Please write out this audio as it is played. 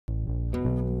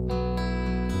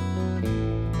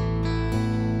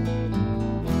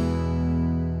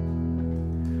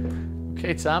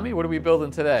Hey Tommy, what are we building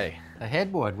today? A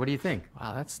headboard, what do you think?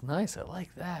 Wow, that's nice. I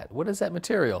like that. What is that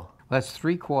material? That's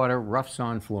 3/4 rough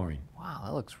sawn flooring. Wow,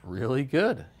 that looks really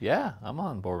good. Yeah, I'm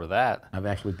on board with that. I've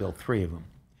actually built 3 of them.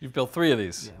 You've built 3 of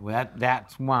these. Yeah, well,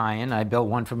 that's mine. I built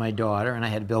one for my daughter, and I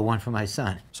had to build one for my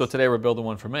son. So today we're building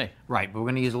one for me. Right, but we're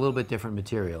going to use a little bit different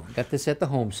material. Got this at the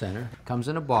home center. It comes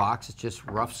in a box. It's just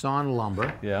rough sawn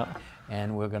lumber. Yeah.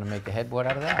 And we're going to make a headboard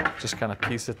out of that. Just kind of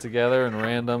piece it together in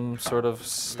random sort of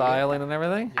styling and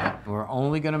everything? Yeah. We're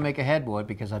only going to make a headboard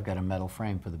because I've got a metal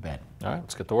frame for the bed. All right,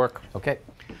 let's get to work. Okay.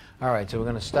 All right, so we're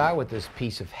going to start with this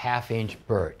piece of 1/2-inch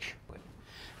birch.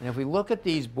 And if we look at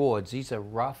these boards, these are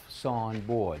rough sawn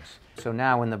boards. So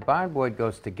now when the barnboard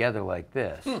goes together like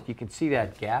this, you can see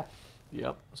that gap?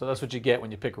 Yep, so that's what you get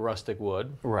when you pick rustic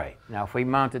wood. Right. Now if we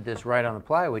mounted this right on the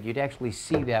plywood, you'd actually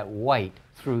see that white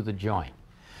through the joint.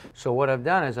 So what I've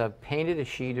done is I've painted a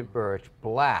sheet of birch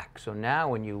black. So now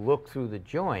when you look through the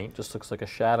joint... Just looks like a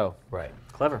shadow. Right.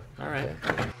 Clever. All right.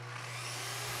 Okay.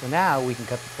 So now we can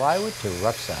cut the plywood to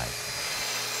rough size.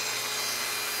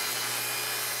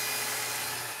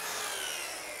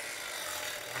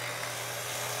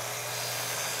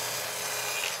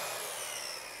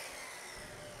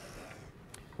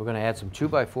 We're going to add some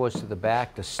 2x4s to the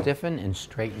back to stiffen and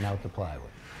straighten out the plywood.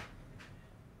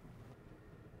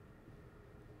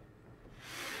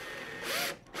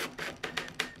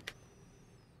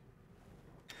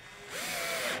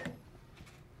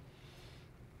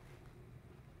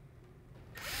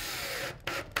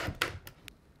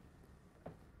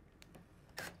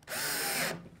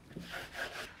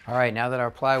 All right, now that our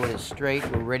plywood is straight,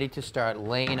 we're ready to start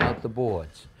laying out the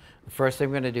boards. The first thing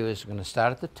we're going to do is we're going to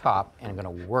start at the top and we're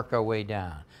going to work our way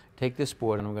down. Take this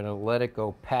board and I'm going to let it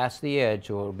go past the edge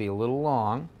so it'll be a little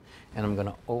long, and I'm going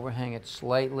to overhang it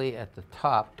slightly at the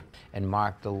top and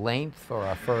mark the length for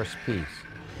our first piece.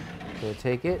 So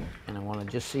take it and I want to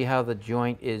just see how the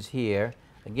joint is here.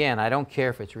 Again, I don't care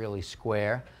if it's really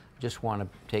square. I just want to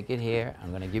take it here. I'm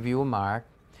going to give you a mark.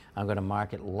 I'm going to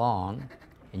mark it long,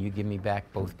 and you give me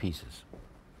back both pieces.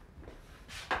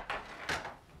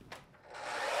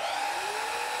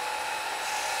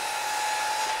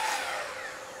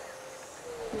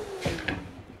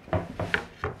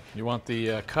 You want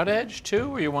the cut edge too,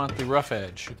 or you want the rough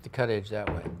edge? Keep the cut edge that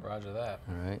way. Roger that.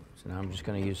 All right, so now I'm just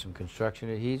going to use some construction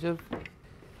adhesive.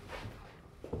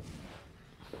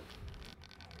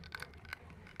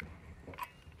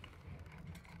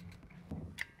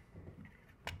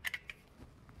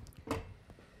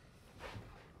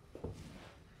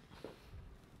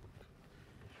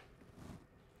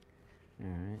 All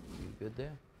right, you good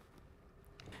there?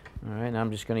 All right, now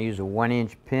I'm just going to use a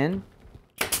 1-inch pin.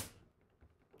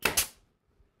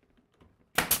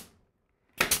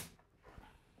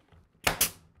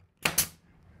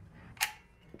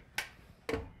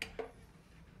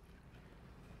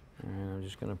 And I'm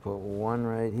just going to put one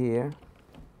right here.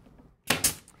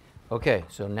 Okay,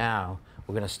 so now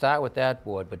we're going to start with that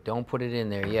board, but don't put it in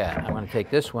there yet. I'm going to take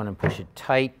this one and push it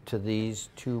tight to these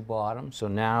 2 bottoms. So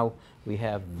now we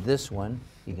have this one.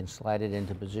 You can slide it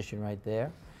into position right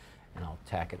there, and I'll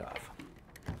tack it off.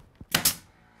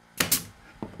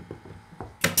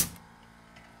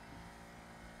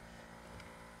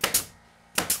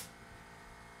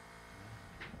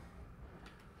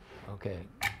 Okay.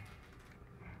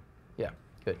 Yeah,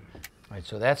 good. All right,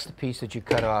 so that's the piece that you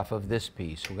cut off of this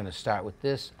piece. We're going to start with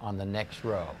this on the next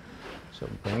row. So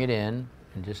bring it in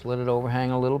and just let it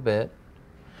overhang a little bit.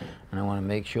 And I want to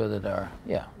make sure that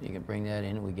you can bring that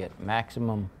in. We get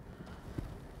maximum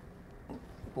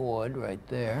board right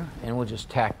there. And we'll just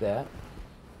tack that.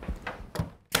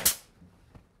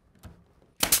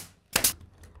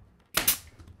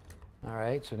 All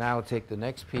right, so now we'll take the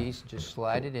next piece, just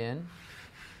slide it in.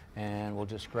 And we'll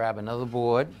just grab another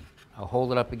board. I'll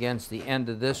hold it up against the end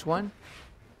of this one,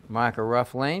 mark a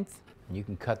rough length, and you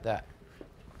can cut that.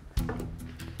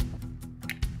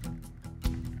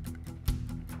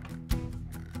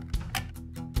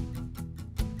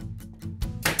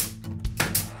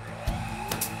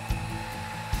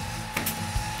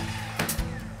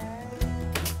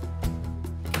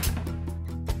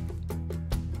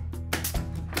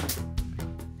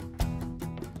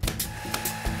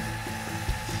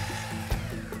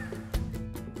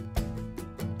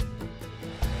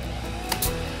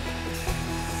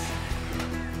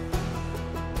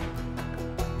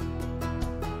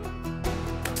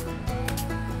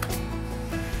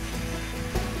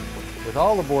 With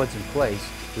all the boards in place,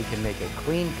 we can make a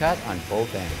clean cut on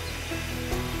both ends.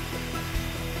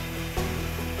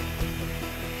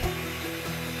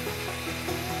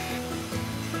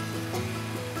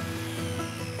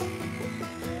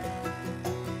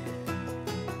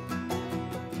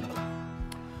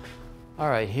 All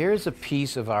right, here's a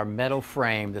piece of our metal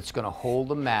frame that's going to hold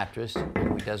the mattress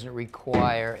and it doesn't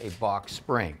require a box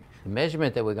spring. The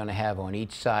measurement that we're going to have on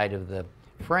each side of the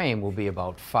frame will be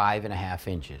about 5.5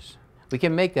 inches. We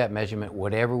can make that measurement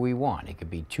whatever we want. It could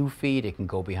be 2 feet, it can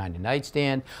go behind a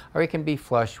nightstand, or it can be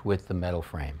flush with the metal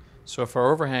frame. So if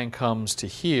our overhang comes to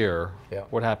here, Yeah.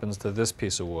 what happens to this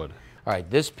piece of wood? All right,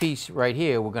 this piece right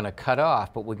here we're going to cut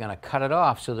off, but we're going to cut it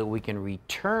off so that we can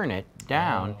return it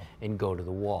down and go to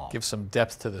the wall. Give some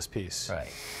depth to this piece.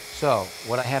 Right. So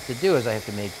what I have to do is I have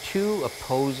to make 2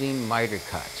 opposing miter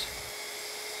cuts.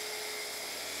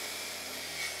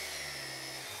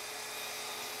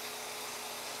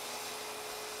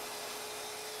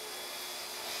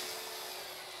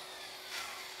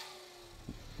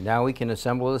 Now we can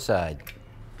assemble the side.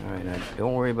 All right, now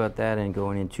don't worry about that and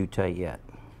going in too tight yet.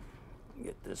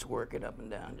 Get this working up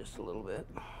and down just a little bit.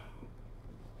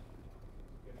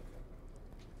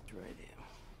 It's right here.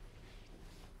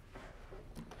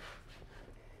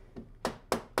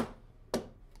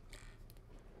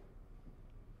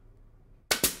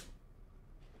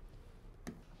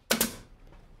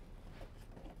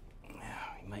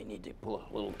 Now, you might need to pull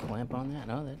a little clamp on that.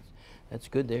 No, that's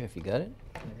good there if you got it.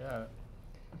 I got it.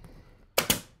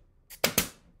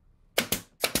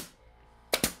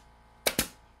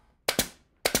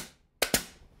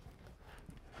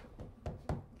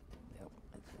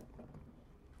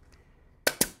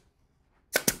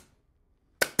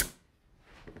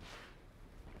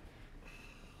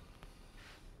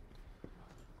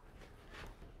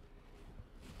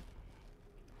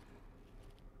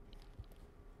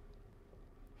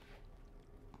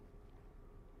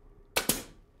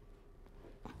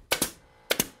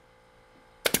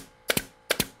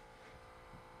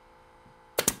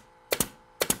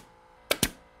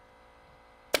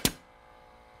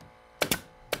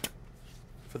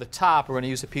 For the top, we're going to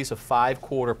use a piece of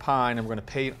 5/4 pine and we're going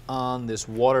to paint on this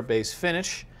water-based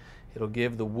finish. It'll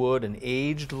give the wood an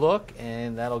aged look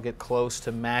and that'll get close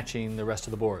to matching the rest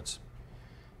of the boards.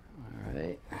 All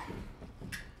right.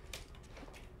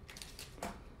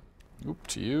 Oop,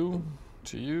 to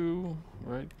you,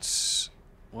 right.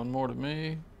 One more to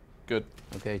me. Good.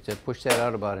 Okay, so push that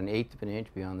out about 1/8 of an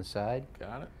inch beyond the side.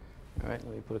 Got it. All right,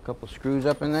 let me put a couple screws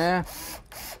up in there.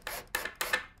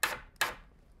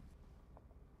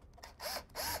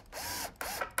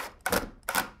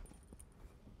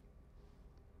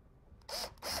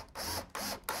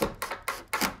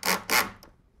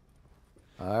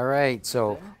 All right,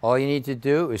 so all you need to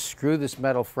do is screw this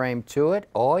metal frame to it,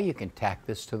 or you can tack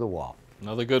this to the wall.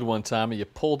 Another good one, Tommy. You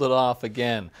pulled it off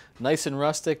again. Nice and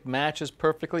rustic, matches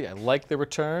perfectly. I like the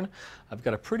return. I've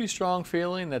got a pretty strong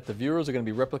feeling that the viewers are going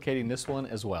to be replicating this one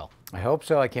as well. I hope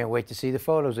so. I can't wait to see the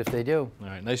photos if they do. All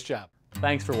right, nice job.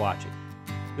 Thanks for watching.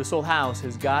 This Old House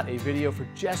has got a video for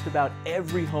just about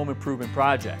every home improvement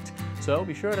project, so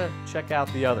be sure to check out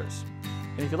the others.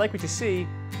 And if you like what you see,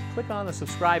 click on the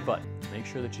subscribe button. Make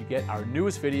sure that you get our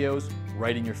newest videos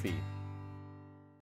right in your feed.